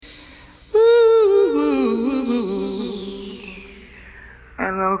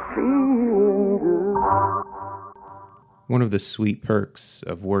feeling good. One of the sweet perks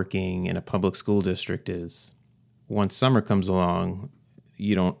of working in a public school district is once summer comes along,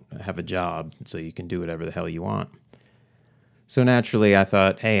 you don't have a job, so you can do whatever the hell you want. So naturally, I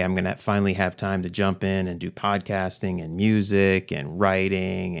thought, hey, I'm going to finally have time to jump in and do podcasting and music and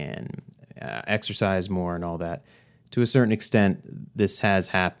writing and exercise more and all that. To a certain extent, this has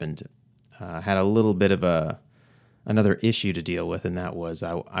happened. I had a little bit of another issue to deal with, and that was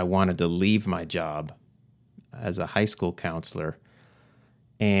I wanted to leave my job as a high school counselor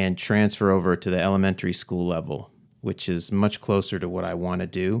and transfer over to the elementary school level, which is much closer to what I want to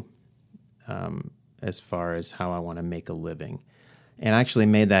do as far as how I want to make a living. And I actually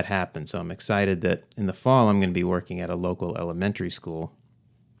made that happen, so I'm excited that in the fall I'm going to be working at a local elementary school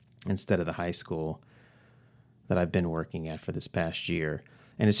instead of the high school that I've been working at for this past year.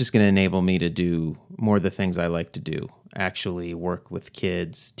 And it's just going to enable me to do more of the things I like to do, actually work with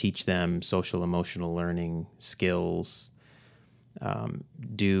kids, teach them social emotional learning skills,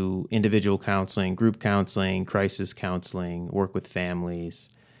 do individual counseling, group counseling, crisis counseling, work with families.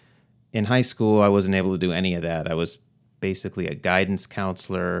 In high school, I wasn't able to do any of that. I was basically a guidance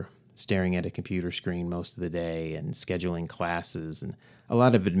counselor, staring at a computer screen most of the day and scheduling classes and a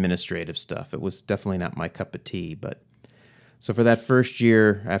lot of administrative stuff. It was definitely not my cup of tea. But so for that first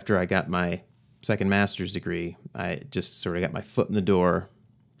year after I got my second master's degree, I just sort of got my foot in the door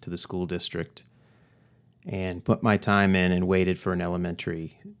to the school district and put my time in and waited for an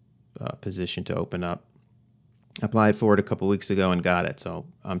elementary position to open up. Applied for it a couple weeks ago and got it, so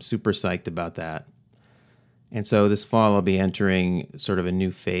I'm super psyched about that. And so this fall I'll be entering sort of a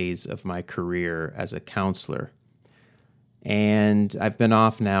new phase of my career as a counselor. And I've been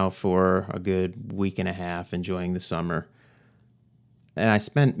off now for a good week and a half, enjoying the summer. And I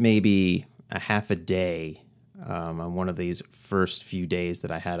spent maybe a half a day on one of these first few days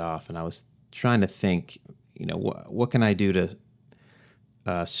that I had off, and I was trying to think, what can I do to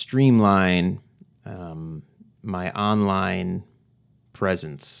streamline my online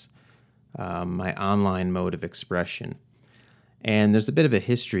presence, my online mode of expression. And there's a bit of a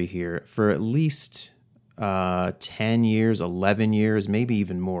history here. For at least 10 years, 11 years, maybe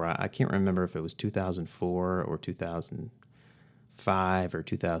even more. I can't remember if it was 2004 or 2005 or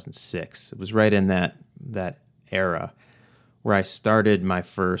 2006. It was right in that era where I started my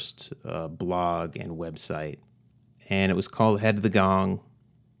first blog and website. And it was called Head to the Gong.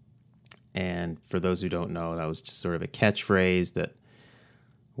 And for those who don't know, that was just sort of a catchphrase that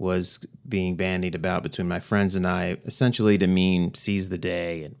was being bandied about between my friends and I, essentially to mean seize the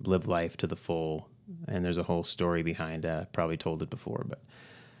day and live life to the full. And there's a whole story behind that. I've probably told it before. But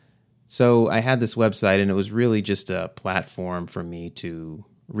so I had this website, and it was really just a platform for me to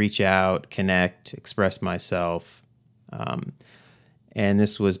reach out, connect, express myself. And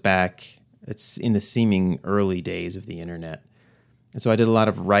this was it's in the seeming early days of the internet. And so I did a lot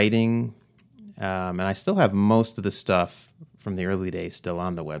of writing, and I still have most of the stuff from the early days still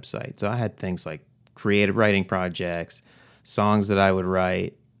on the website. So I had things like creative writing projects, songs that I would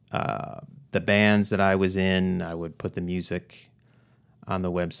write, the bands that I was in, I would put the music on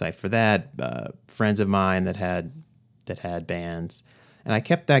the website for that, friends of mine that had bands. And I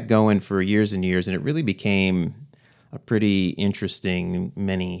kept that going for years and years, and it really became a pretty interesting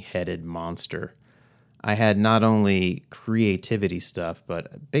many-headed monster. I had not only creativity stuff,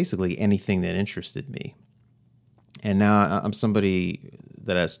 but basically anything that interested me. And now I'm somebody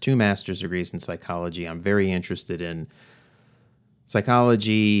that has 2 master's degrees in psychology. I'm very interested in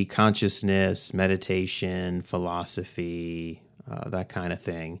psychology, consciousness, meditation, philosophy, that kind of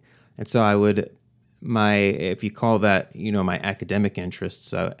thing. And so if you call that, my academic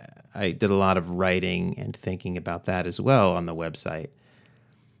interests, I did a lot of writing and thinking about that as well on the website.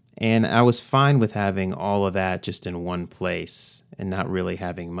 And I was fine with having all of that just in one place and not really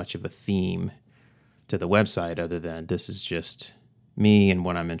having much of a theme to the website other than this is just me and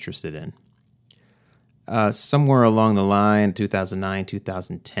what I'm interested in. Somewhere along the line, 2009,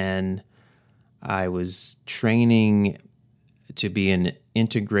 2010, I was training to be an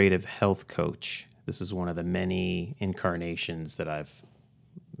integrative health coach. This is one of the many incarnations that I've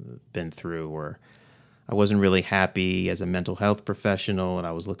been through where I wasn't really happy as a mental health professional, and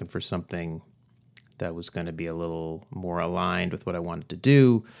I was looking for something that was going to be a little more aligned with what I wanted to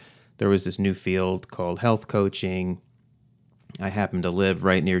do. There was this new field called health coaching. I happened to live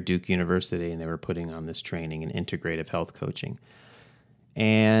right near Duke University, and they were putting on this training in integrative health coaching.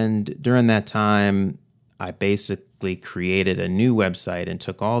 And during that time, I basically created a new website and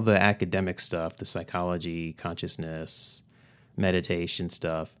took all the academic stuff, the psychology, consciousness, meditation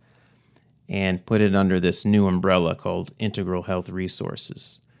stuff, and put it under this new umbrella called Integral Health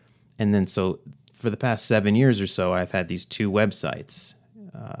Resources. And then so for the past 7 years or so, I've had these two websites.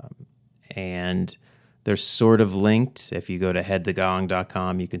 And they're sort of linked. If you go to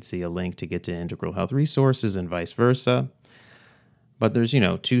headthegong.com, you can see a link to get to Integral Health Resources and vice versa. But there's,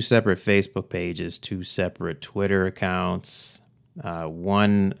 two separate Facebook pages, two separate Twitter accounts.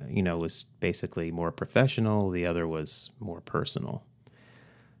 One, was basically more professional. The other was more personal.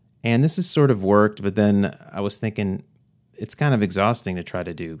 And this has sort of worked, but then I was thinking it's kind of exhausting to try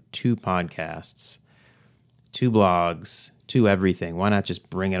to do two podcasts, two blogs, two everything. Why not just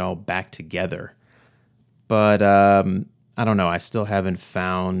bring it all back together? But I don't know. I still haven't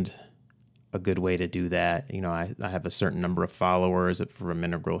found a good way to do that. I have a certain number of followers from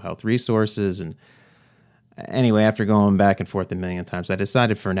Integral Health Resources. And anyway, after going back and forth a million times, I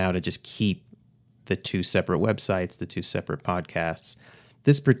decided for now to just keep the two separate websites, the two separate podcasts.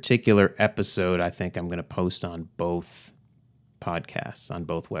 This particular episode, I think I'm going to post on both podcasts, on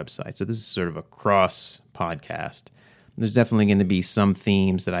both websites. So this is sort of a cross podcast. There's definitely going to be some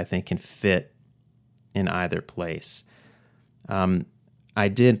themes that I think can fit in either place. I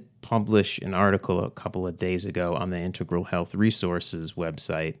did publish an article a couple of days ago on the Integral Health Resources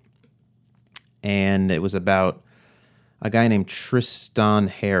website, and it was about a guy named Tristan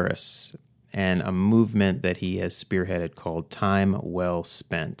Harris and a movement that he has spearheaded called Time Well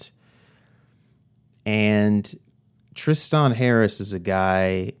Spent. And Tristan Harris is a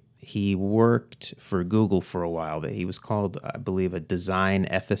guy, he worked for Google for a while. He was called, I believe, a design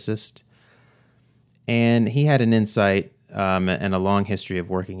ethicist. And he had an insight and a long history of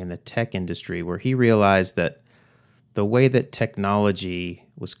working in the tech industry where he realized that the way that technology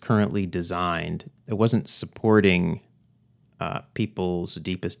was currently designed, it wasn't supporting people's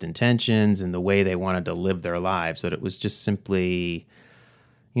deepest intentions and the way they wanted to live their lives. That it was just simply,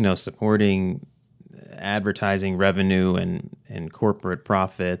 supporting advertising revenue and corporate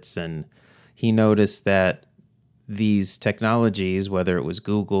profits. And he noticed that these technologies, whether it was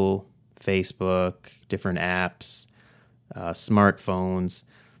Google, Facebook, different apps, smartphones,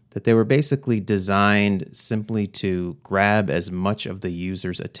 that they were basically designed simply to grab as much of the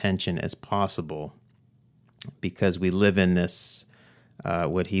user's attention as possible, because we live in this,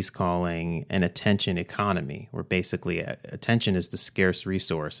 what he's calling an attention economy, where basically attention is the scarce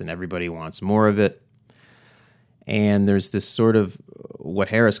resource and everybody wants more of it. And there's this sort of what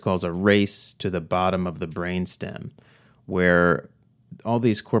Harris calls a race to the bottom of the brainstem, where all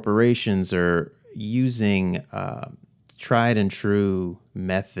these corporations are using tried and true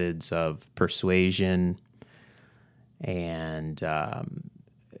methods of persuasion and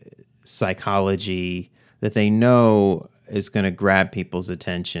psychology that they know is going to grab people's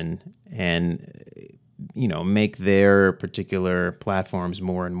attention and, make their particular platforms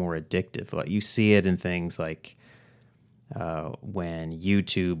more and more addictive. Like you see it in things like when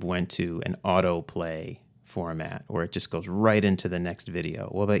YouTube went to an autoplay format where it just goes right into the next video.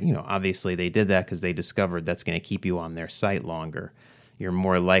 Well, obviously they did that because they discovered that's going to keep you on their site longer. You're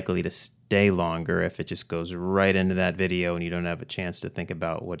more likely to stay longer if it just goes right into that video and you don't have a chance to think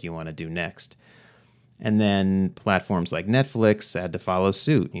about what you want to do next. And then platforms like Netflix had to follow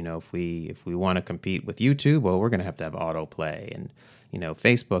suit. If we want to compete with YouTube, well, we're going to have autoplay. And,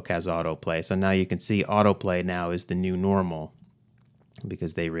 Facebook has autoplay. So now you can see autoplay now is the new normal,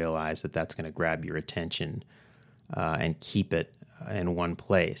 because they realize that that's going to grab your attention and keep it in one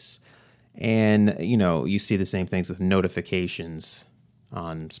place. And, you see the same things with notifications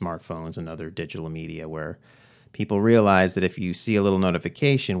on smartphones and other digital media, where people realize that if you see a little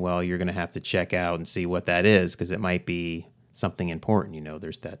notification, well, you're going to have to check out and see what that is, because it might be something important.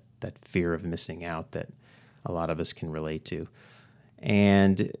 There's that fear of missing out that a lot of us can relate to.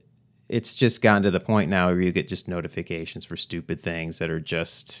 And it's just gotten to the point now where you get just notifications for stupid things that are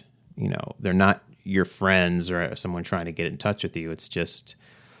just, they're not your friends or someone trying to get in touch with you. It's just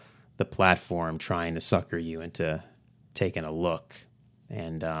the platform trying to sucker you into taking a look.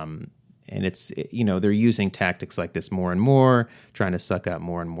 And it's, they're using tactics like this more and more, trying to suck up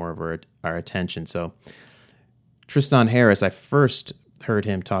more and more of our attention. So Tristan Harris, I first heard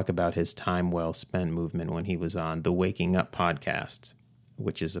him talk about his Time Well Spent movement when he was on the Waking Up podcast,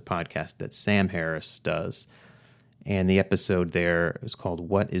 which is a podcast that Sam Harris does. And the episode there was called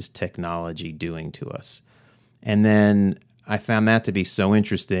What is Technology Doing to Us? And then I found that to be so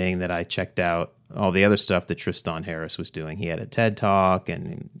interesting that I checked out all the other stuff that Tristan Harris was doing. He had a TED Talk,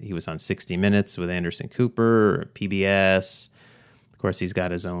 and he was on 60 Minutes with Anderson Cooper, PBS. Of course, he's got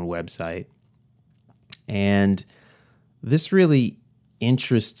his own website. And this really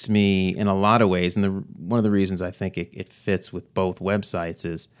interests me in a lot of ways. And one of the reasons I think it fits with both websites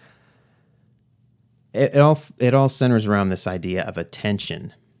is it all centers around this idea of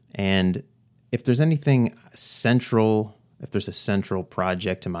attention. And if there's anything central, if there's a central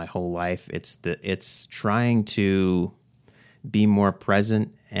project to my whole life, it's trying to be more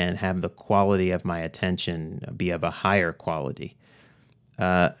present and have the quality of my attention be of a higher quality.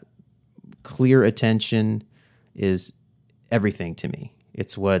 Clear attention is everything to me.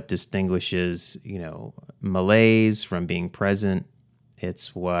 It's what distinguishes, malaise from being present. It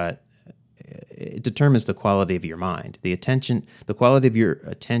determines the quality of your mind. The quality of your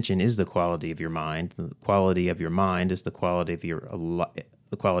attention is the quality of your mind. The quality of your mind is the quality of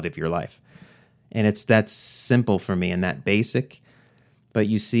your life. And it's that simple for me and that basic. But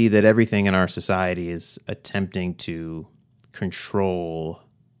you see that everything in our society is attempting to control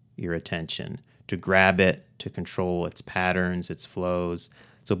your attention, to grab it, to control its patterns, its flows.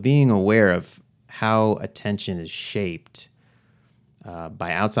 So being aware of how attention is shaped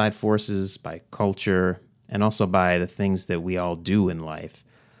by outside forces, by culture, and also by the things that we all do in life,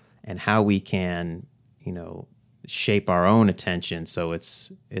 and how we can, shape our own attention so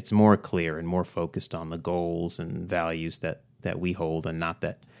it's more clear and more focused on the goals and values that we hold, and not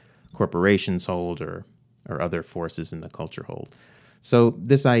that corporations hold or other forces in the culture hold. So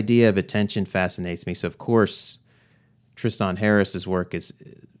this idea of attention fascinates me. So of course, Tristan Harris's work is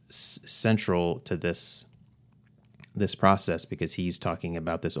central to this process, because he's talking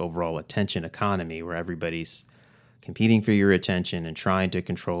about this overall attention economy where everybody's competing for your attention and trying to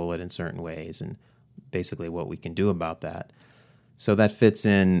control it in certain ways, and basically what we can do about that. So that fits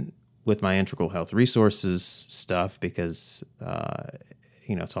in with my Integral Health Resources stuff, because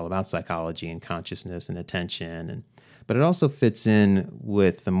it's all about psychology and consciousness and attention, but it also fits in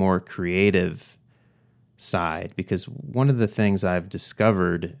with the more creative side, because one of the things I've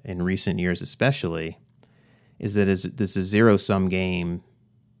discovered in recent years especially is that there's a zero-sum game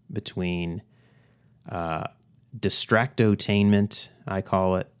between distractotainment, I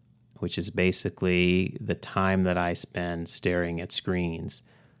call it, which is basically the time that I spend staring at screens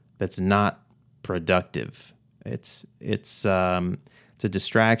that's not productive. It's a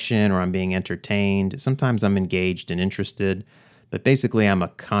distraction, or I'm being entertained. Sometimes I'm engaged and interested, but basically I'm a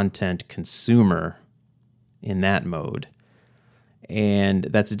content consumer in that mode. And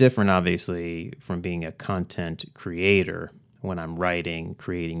that's different, obviously, from being a content creator when I'm writing,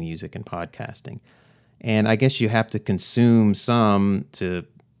 creating music, and podcasting. And I guess you have to consume some to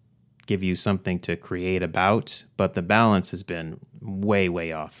give you something to create about, but the balance has been way,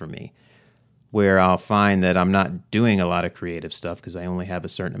 way off for me, where I'll find that I'm not doing a lot of creative stuff because I only have a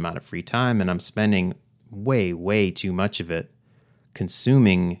certain amount of free time, and I'm spending way, way too much of it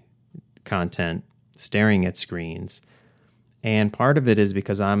consuming content, staring at screens. And part of it is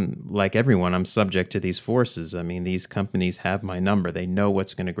because I'm, like everyone, I'm subject to these forces. I mean, these companies have my number. They know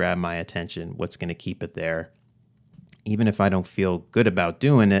what's going to grab my attention, what's going to keep it there. Even if I don't feel good about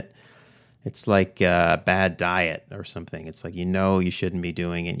doing it, it's like a bad diet or something. It's like, you shouldn't be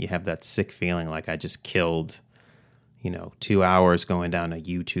doing it. You have that sick feeling like I just killed, 2 hours going down a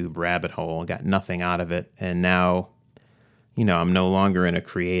YouTube rabbit hole and got nothing out of it. And now, I'm no longer in a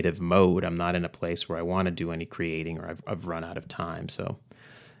creative mode. I'm not in a place where I want to do any creating, or I've run out of time. So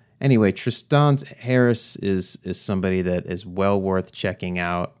anyway, Tristan Harris is somebody that is well worth checking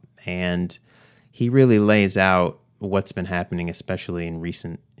out. And he really lays out what's been happening, especially in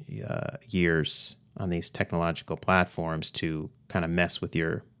recent years on these technological platforms to kind of mess with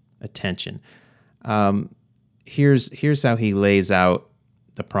your attention. Here's how he lays out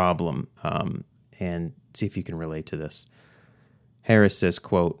the problem, and see if you can relate to this. Harris says,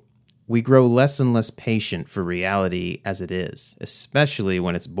 quote, "We grow less and less patient for reality as it is, especially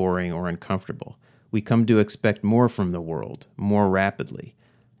when it's boring or uncomfortable. We come to expect more from the world, more rapidly.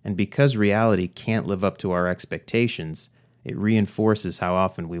 And because reality can't live up to our expectations, it reinforces how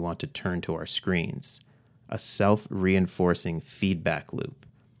often we want to turn to our screens. A self-reinforcing feedback loop.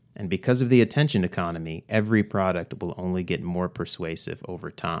 And because of the attention economy, every product will only get more persuasive over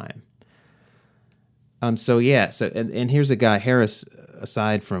time." And here's a guy, Harris,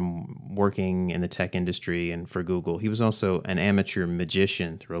 aside from working in the tech industry and for Google, he was also an amateur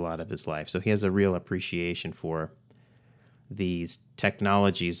magician through a lot of his life. So he has a real appreciation for these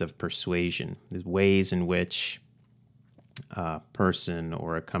technologies of persuasion, the ways in which a person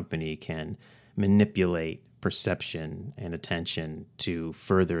or a company can manipulate perception and attention to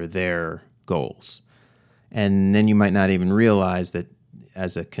further their goals. And then you might not even realize that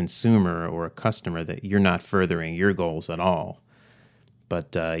as a consumer or a customer that you're not furthering your goals at all,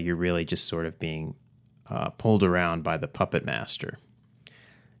 but you're really just sort of being pulled around by the puppet master.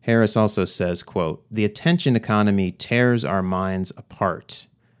 Harris also says, quote, "The attention economy tears our minds apart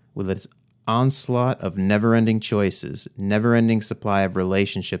with its onslaught of never-ending choices, never-ending supply of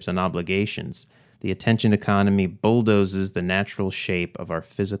relationships and obligations, the attention economy bulldozes the natural shape of our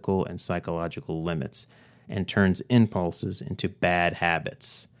physical and psychological limits and turns impulses into bad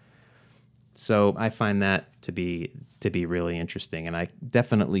habits. So I find that to be really interesting, and I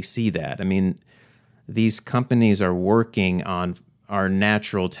definitely see that. I mean, these companies are working on our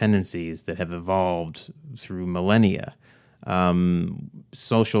natural tendencies that have evolved through millennia.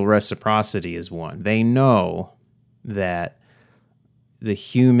 Social reciprocity is one. They know that the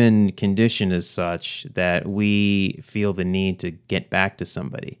human condition is such that we feel the need to get back to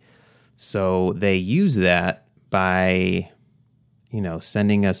somebody. So they use that by,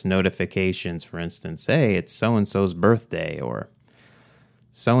 sending us notifications, for instance, hey, it's so-and-so's birthday, or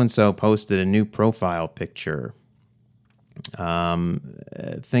so-and-so posted a new profile picture.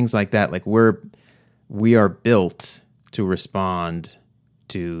 Things like that. Like we are built to respond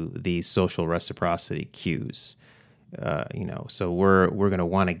to these social reciprocity cues. So we're going to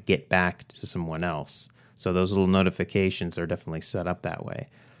want to get back to someone else. So those little notifications are definitely set up that way.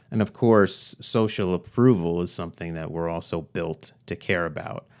 And of course, social approval is something that we're also built to care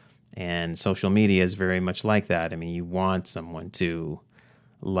about. And social media is very much like that. I mean, you want someone to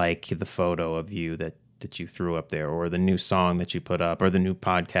like the photo of you that you threw up there, or the new song that you put up, or the new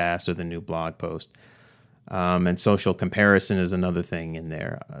podcast, or the new blog post. And social comparison is another thing in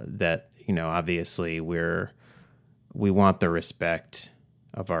there that, obviously we want the respect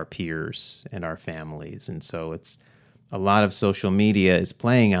of our peers and our families. And so it's a lot of social media is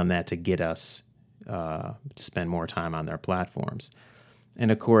playing on that to get us to spend more time on their platforms. And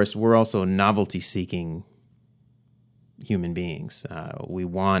of course, we're also novelty-seeking human beings. We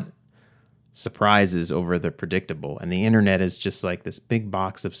want surprises over the predictable. And the internet is just like this big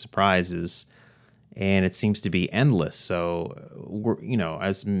box of surprises, and it seems to be endless. So we're,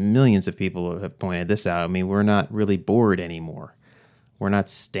 as millions of people have pointed this out, I mean, we're not really bored anymore. We're not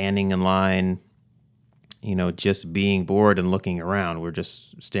standing in line, just being bored and looking around. We're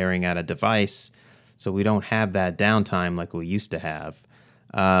just staring at a device. So we don't have that downtime like we used to have.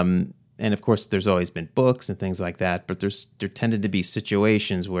 And of course, there's always been books and things like that, but there tended to be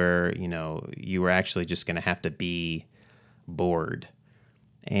situations where, you were actually just going to have to be bored,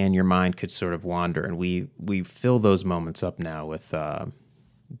 and your mind could sort of wander. And we fill those moments up now with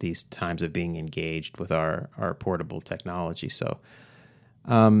these times of being engaged with our portable technology. So,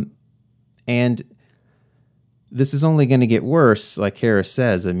 and this is only going to get worse, like Harris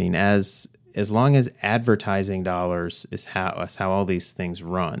says. I mean, as long as advertising dollars is how all these things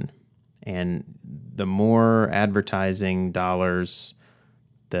run, and the more advertising dollars,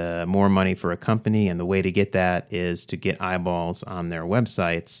 the more money for a company, and the way to get that is to get eyeballs on their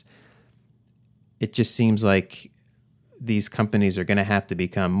websites. It just seems like these companies are going to have to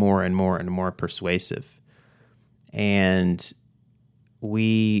become more and more and more persuasive. And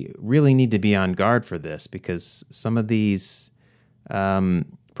we really need to be on guard for this, because some of these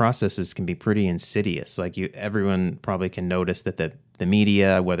processes can be pretty insidious. Like everyone probably can notice that the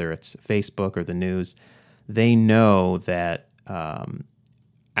media, whether it's Facebook or the news, they know that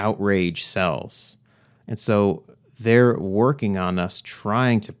outrage sells. And so they're working on us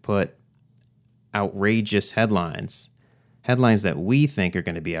trying to put outrageous headlines that we think are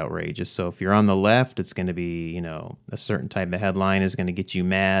going to be outrageous. So if you're on the left, it's going to be, a certain type of headline is going to get you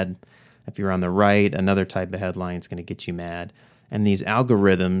mad. If you're on the right, another type of headline is going to get you mad. And these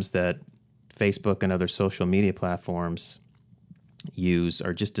algorithms that Facebook and other social media platforms use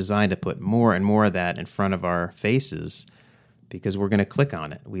are just designed to put more and more of that in front of our faces, because we're going to click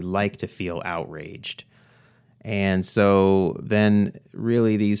on it. We like to feel outraged. And so then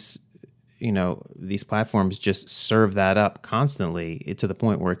really these platforms just serve that up constantly to the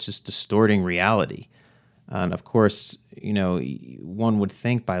point where it's just distorting reality. And of course, one would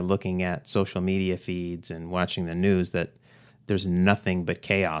think by looking at social media feeds and watching the news that there's nothing but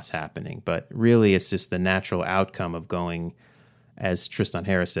chaos happening. But really, it's just the natural outcome of going, as Tristan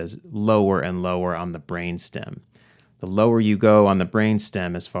Harris says, lower and lower on the brainstem. The lower you go on the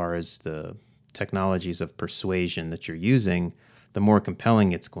brainstem as far as the technologies of persuasion that you're using, the more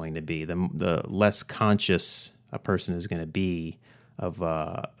compelling it's going to be, the less conscious a person is going to be of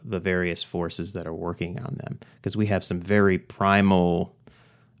the various forces that are working on them. Because we have some very primal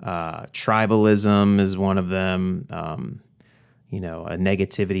tribalism is one of them, a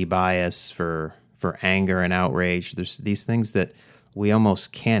negativity bias for anger and outrage. There's these things that we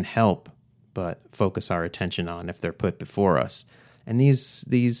almost can't help but focus our attention on if they're put before us. And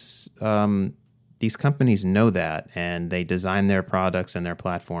these companies know that, and they design their products and their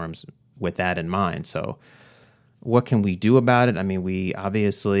platforms with that in mind. So what can we do about it? I mean, we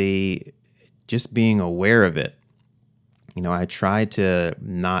obviously just being aware of it. I try to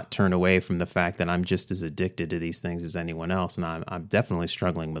not turn away from the fact that I'm just as addicted to these things as anyone else, and I'm definitely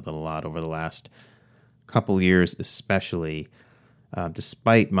struggling with it a lot over the last couple years, especially.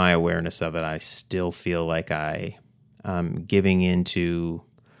 Despite my awareness of it, I still feel like I'm giving into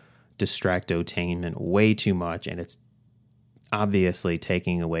distractotainment way too much, and it's obviously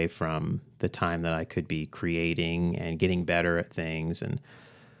taking away from the time that I could be creating and getting better at things, and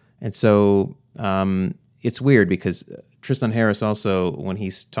so it's weird because Tristan Harris also, when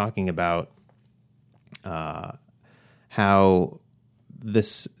he's talking about how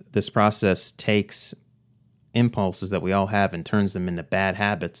this process takes impulses that we all have and turns them into bad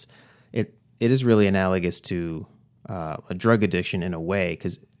habits, it is really analogous to a drug addiction in a way,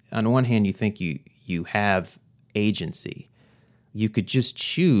 because on one hand you think you have agency. You could just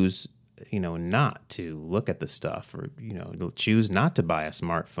choose not to look at the stuff, or choose not to buy a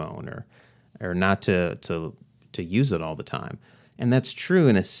smartphone, or not to use it all the time. And that's true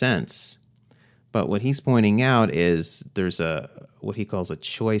in a sense. But what he's pointing out is there's what he calls a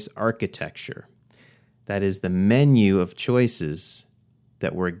choice architecture. That is the menu of choices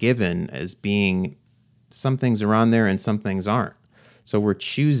that we're given as being some things are on there and some things aren't. So we're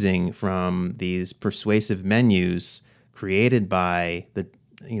choosing from these persuasive menus created by the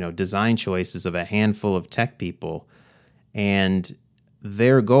design choices of a handful of tech people, and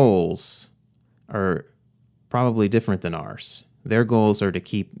their goals are probably different than ours. Their goals are to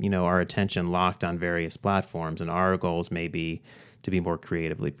keep our attention locked on various platforms, and our goals may be to be more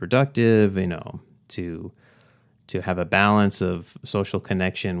creatively productive, to have a balance of social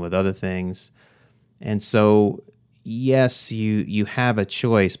connection with other things. And so, yes, you have a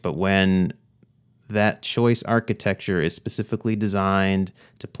choice, but when that choice architecture is specifically designed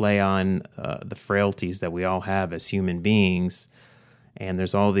to play on the frailties that we all have as human beings, and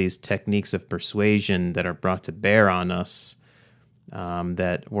there's all these techniques of persuasion that are brought to bear on us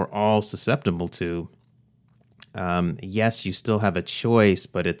that we're all susceptible to, yes, you still have a choice,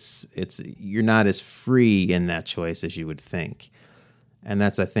 but it's you're not as free in that choice as you would think. And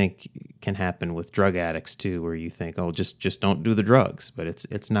that's, I think, can happen with drug addicts too, where you think, oh, just don't do the drugs. But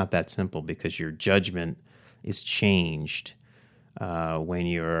it's not that simple, because your judgment is changed when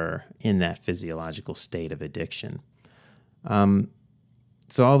you're in that physiological state of addiction.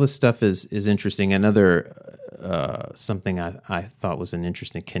 So all this stuff is interesting. Another something I thought was an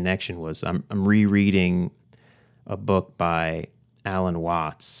interesting connection was I'm rereading a book by Alan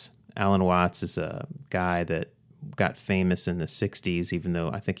Watts. Alan Watts is a guy that got famous in the 60s, even though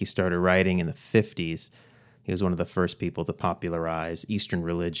I think he started writing in the 50s. He was one of the first people to popularize Eastern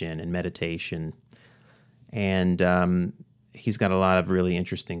religion and meditation. And he's got a lot of really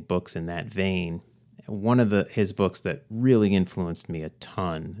interesting books in that vein. One of his books that really influenced me a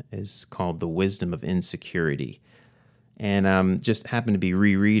ton is called The Wisdom of Insecurity. And just happened to be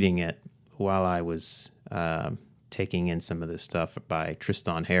rereading it while I was taking in some of this stuff by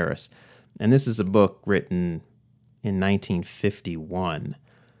Tristan Harris. And this is a book written in 1951.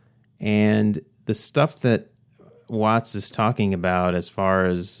 And the stuff that Watts is talking about as far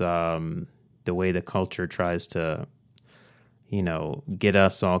as the way the culture tries to, get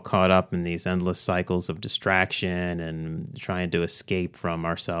us all caught up in these endless cycles of distraction and trying to escape from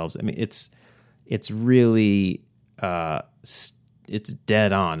ourselves. I mean, it's really, it's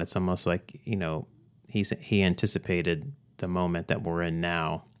dead on. It's almost like, he anticipated the moment that we're in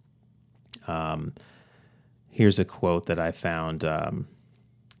now. Here's a quote that I found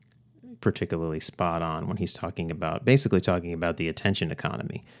particularly spot on when he's basically talking about the attention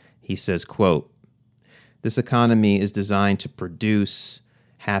economy. He says, quote, "This economy is designed to produce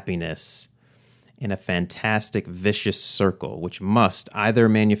happiness in a fantastic vicious circle, which must either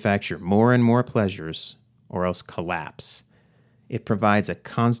manufacture more and more pleasures or else collapse. It provides a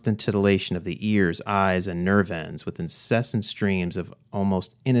constant titillation of the ears, eyes, and nerve ends with incessant streams of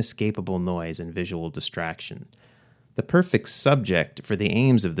almost inescapable noise and visual distraction. The perfect subject for the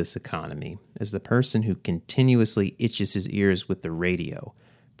aims of this economy is the person who continuously itches his ears with the radio,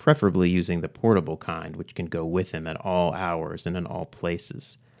 preferably using the portable kind, which can go with him at all hours and in all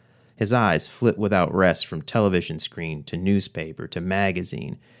places. His eyes flit without rest from television screen to newspaper to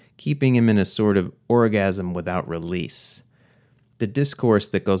magazine, keeping him in a sort of orgasm without release. The discourse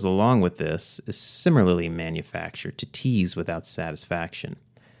that goes along with this is similarly manufactured to tease without satisfaction,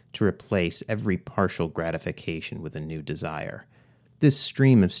 to replace every partial gratification with a new desire. This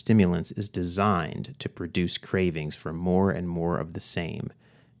stream of stimulants is designed to produce cravings for more and more of the same,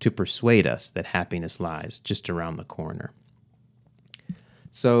 to persuade us that happiness lies just around the corner."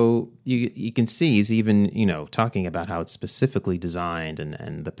 So you can see he's even, talking about how it's specifically designed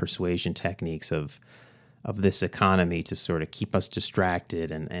and the persuasion techniques of this economy to sort of keep us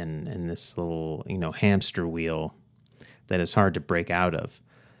distracted and this little, hamster wheel that is hard to break out of.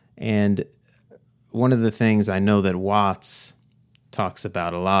 And one of the things I know that Watts talks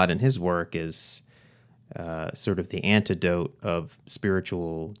about a lot in his work is sort of the antidote of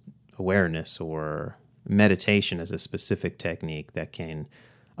spiritual awareness or meditation as a specific technique that can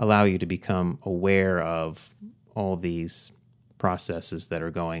allow you to become aware of all these processes that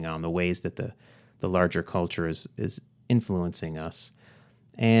are going on, the ways that the larger culture is influencing us.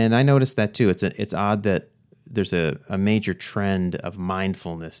 And I noticed that too. It's odd that there's a major trend of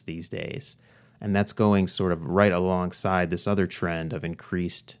mindfulness these days, and that's going sort of right alongside this other trend of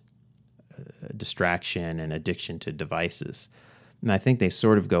increased distraction and addiction to devices. And I think they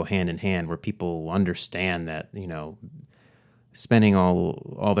sort of go hand in hand, where people understand that, spending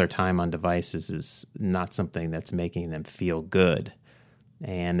all their time on devices is not something that's making them feel good.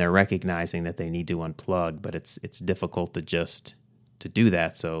 And they're recognizing that they need to unplug, but it's difficult to do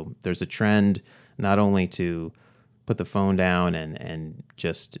that. So there's a trend not only to put the phone down and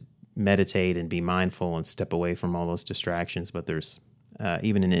just meditate and be mindful and step away from all those distractions, but there's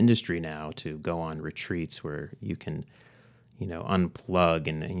even an industry now to go on retreats where you can, unplug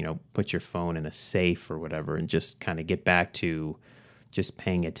and, put your phone in a safe or whatever and just kind of get back to just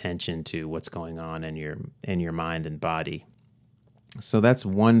paying attention to what's going on in your mind and body. So that's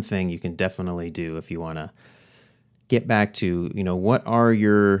one thing you can definitely do if you want to get back to, what are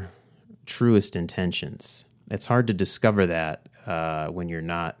your truest intentions? It's hard to discover that when you're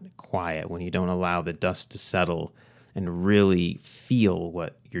not quiet, when you don't allow the dust to settle and really feel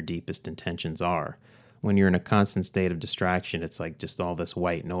what your deepest intentions are. When you're in a constant state of distraction, it's like just all this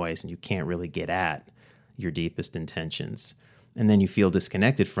white noise and you can't really get at your deepest intentions. And then you feel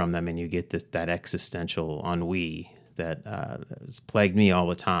disconnected from them and you get that existential ennui that has plagued me all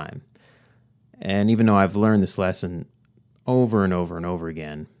the time. And even though I've learned this lesson over and over and over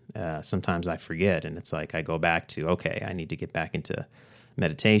again, sometimes I forget, and it's like I go back to, okay, I need to get back into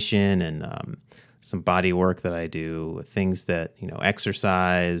meditation and some body work that I do, things that,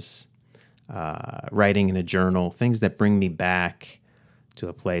 exercise, writing in a journal, things that bring me back to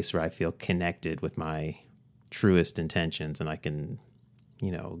a place where I feel connected with my truest intentions and I can,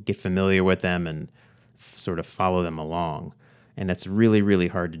 get familiar with them and sort of follow them along. And that's really, really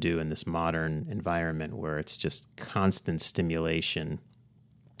hard to do in this modern environment where it's just constant stimulation,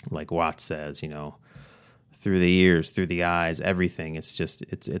 like Watts says, through the ears, through the eyes, everything. It's just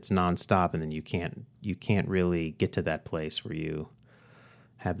it's nonstop, and then you can't really get to that place where you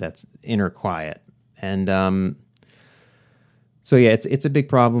have that inner quiet. And so yeah, it's a big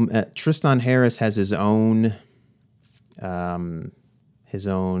problem. Tristan Harris has his own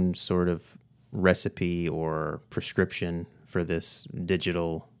sort of recipe or prescription for this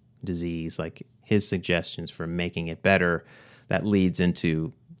digital disease, like his suggestions for making it better, that leads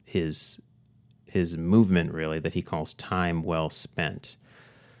into his movement, really, that he calls time well spent.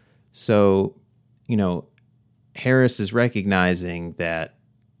 So, Harris is recognizing that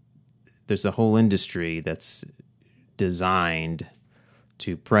there's a whole industry that's designed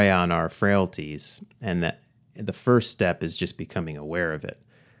to prey on our frailties, and that the first step is just becoming aware of it.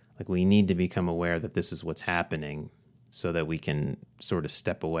 Like, we need to become aware that this is what's happening so that we can sort of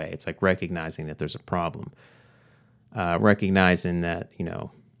step away. It's like recognizing that there's a problem, recognizing that,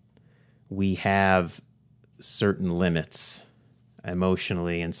 we have certain limits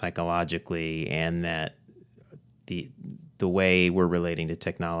emotionally and psychologically, and that the way we're relating to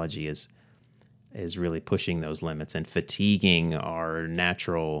technology is really pushing those limits and fatiguing our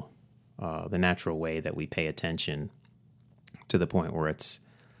the natural way that we pay attention, to the point where it's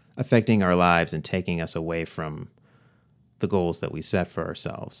affecting our lives and taking us away from the goals that we set for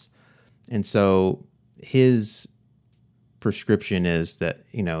ourselves. And so his prescription is that,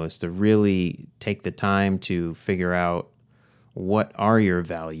 is to really take the time to figure out what are your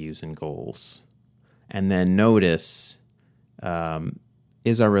values and goals, and then notice,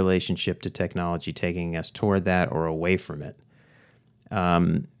 is our relationship to technology taking us toward that or away from it?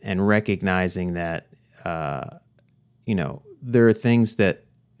 And recognizing that, there are things that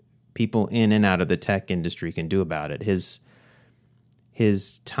people in and out of the tech industry can do about it. His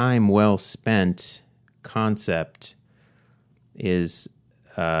time well spent concept is,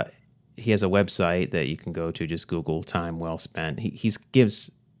 he has a website that you can go to, just Google time well spent. He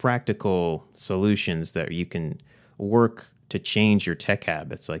gives practical solutions that you can work to change your tech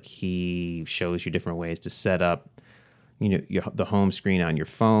habits. Like, he shows you different ways to set up, the home screen on your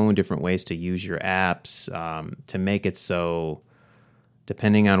phone, different ways to use your apps, to make it so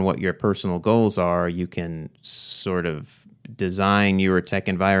depending on what your personal goals are, you can sort of design your tech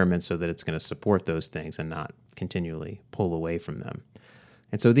environment so that it's going to support those things and not continually pull away from them.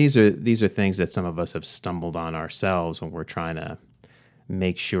 And so these are things that some of us have stumbled on ourselves when we're trying to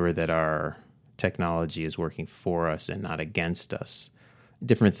make sure that our technology is working for us and not against us.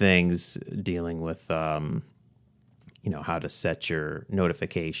 Different things dealing with, how to set your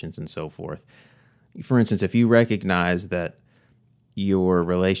notifications and so forth. For instance, if you recognize that your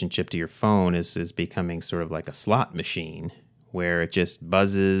relationship to your phone is becoming sort of like a slot machine where it just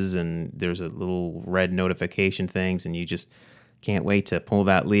buzzes and there's a little red notification things and you just can't wait to pull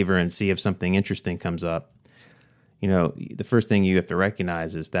that lever and see if something interesting comes up. The first thing you have to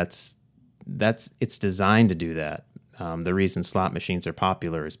recognize is that's it's designed to do that. The reason slot machines are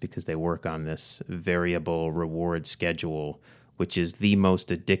popular is because they work on this variable reward schedule, which is the most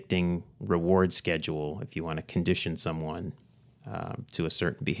addicting reward schedule if you want to condition someone to a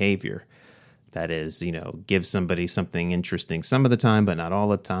certain behavior. That is, give somebody something interesting some of the time, but not all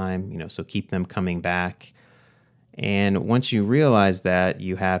the time, so keep them coming back. And once you realize that,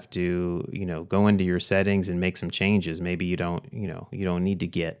 you have to, go into your settings and make some changes. Maybe you don't need to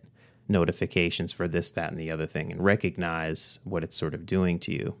get notifications for this, that, and the other thing, and recognize what it's sort of doing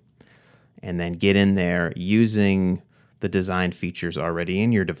to you. And then get in there using the design features already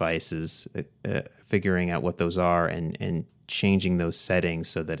in your devices, figuring out what those are and changing those settings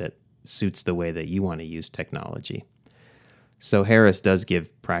so that it suits the way that you want to use technology. So Harris does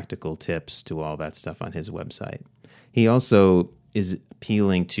give practical tips to all that stuff on his website. He also is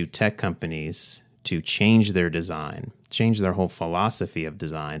appealing to tech companies to change their design, change their whole philosophy of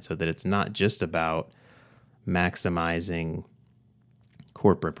design so that it's not just about maximizing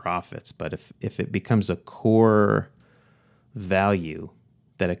corporate profits, but if it becomes a core value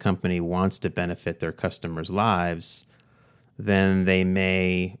that a company wants to benefit their customers' lives, then they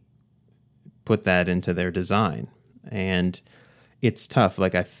may put that into their design. And it's tough.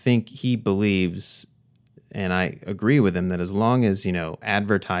 Like, I think he believes, and I agree with him, that as long as,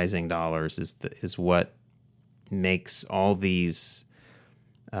 advertising dollars is what makes all these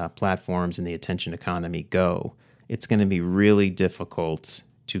platforms in the attention economy go, it's going to be really difficult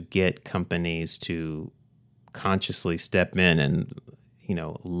to get companies to consciously step in and,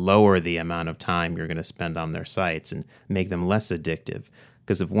 lower the amount of time you're going to spend on their sites and make them less addictive.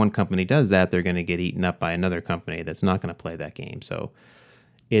 Because if one company does that, they're going to get eaten up by another company that's not going to play that game. So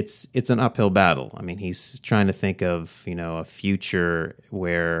it's an uphill battle. I mean, he's trying to think of, a future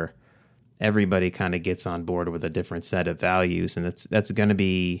where everybody kind of gets on board with a different set of values, and that's going to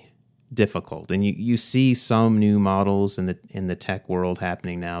be difficult. And you see some new models in the tech world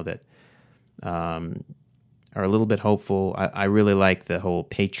happening now that are a little bit hopeful. I really like the whole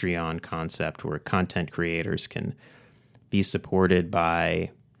Patreon concept where content creators can be supported by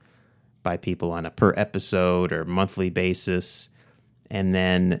people on a per episode or monthly basis. And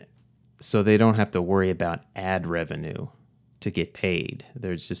then so they don't have to worry about ad revenue to get paid.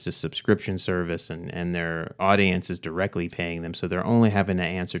 There's just a subscription service and their audience is directly paying them. So they're only having to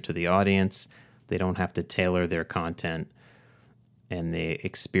answer to the audience. They don't have to tailor their content and the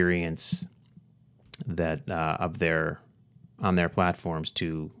experience that on their platforms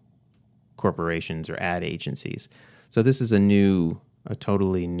to corporations or ad agencies. So this is a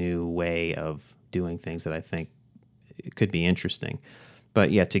totally new way of doing things that I think it could be interesting.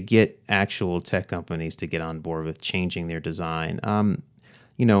 But yeah, to get actual tech companies to get on board with changing their design,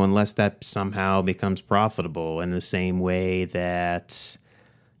 unless that somehow becomes profitable in the same way that,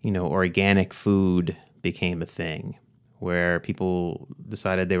 organic food became a thing, where people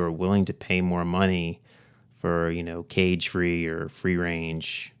decided they were willing to pay more money for, cage-free or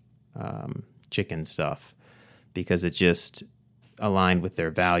free-range chicken stuff because it just aligned with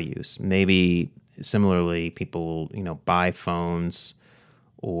their values. Maybe similarly, people, buy phones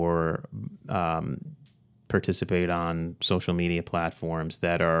or participate on social media platforms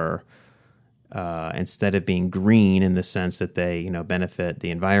that are, instead of being green in the sense that they, benefit the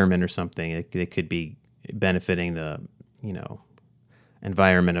environment or something, it could be benefiting the,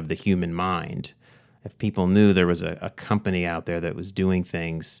 environment of the human mind. If people knew there was a company out there that was doing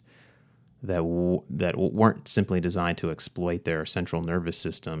things that weren't simply designed to exploit their central nervous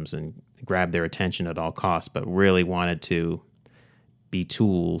systems and grab their attention at all costs, but really wanted to be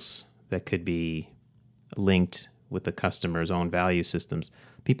tools that could be linked with the customer's own value systems,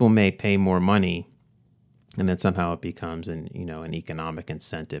 people may pay more money, and then somehow it becomes an economic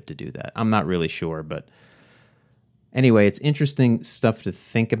incentive to do that. I'm not really sure, but anyway, it's interesting stuff to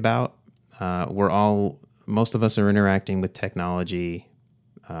think about. Most of us are interacting with technology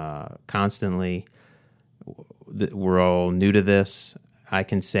constantly. We're all new to this. I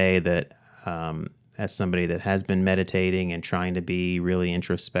can say that as somebody that has been meditating and trying to be really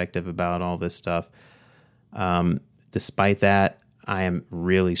introspective about all this stuff, despite that, I am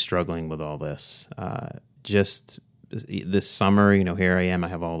really struggling with all this. Just this summer, here I am. I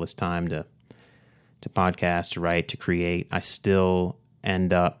have all this time to podcast, to write, to create. I still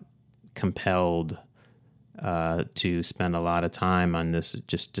end up compelled to spend a lot of time on this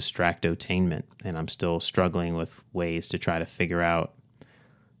just distractotainment, and I'm still struggling with ways to try to figure out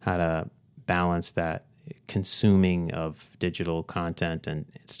how to balance that consuming of digital content and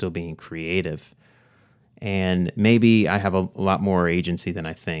still being creative. And maybe I have a lot more agency than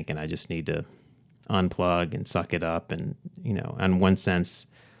I think, and I just need to unplug and suck it up. And, in one sense,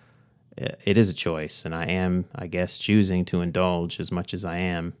 it is a choice, and I am, I guess, choosing to indulge as much as I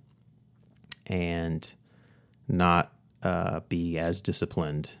am and not be as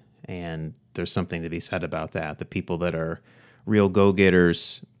disciplined. And there's something to be said about that. The people that are real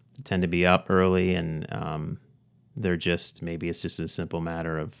go-getters tend to be up early, and maybe it's just a simple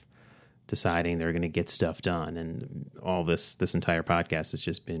matter of deciding they're going to get stuff done. And all this entire podcast has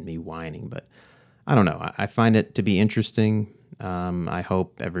just been me whining, but I don't know. I find it to be interesting. I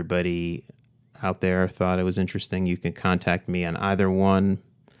hope everybody out there thought it was interesting. You can contact me on either one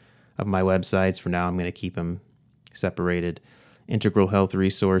of my websites. For now, I'm going to keep them separated. Integral Health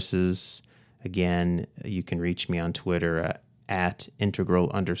Resources. Again, you can reach me on Twitter at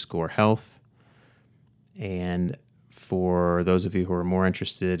integral_health. And for those of you who are more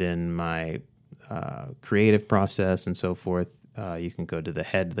interested in my creative process and so forth, you can go to the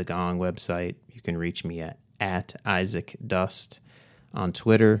Head the Gong website. You can reach me at Isaac Dust on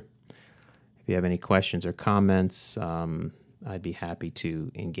Twitter. If you have any questions or comments, I'd be happy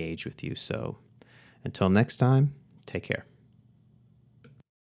to engage with you. So until next time, take care.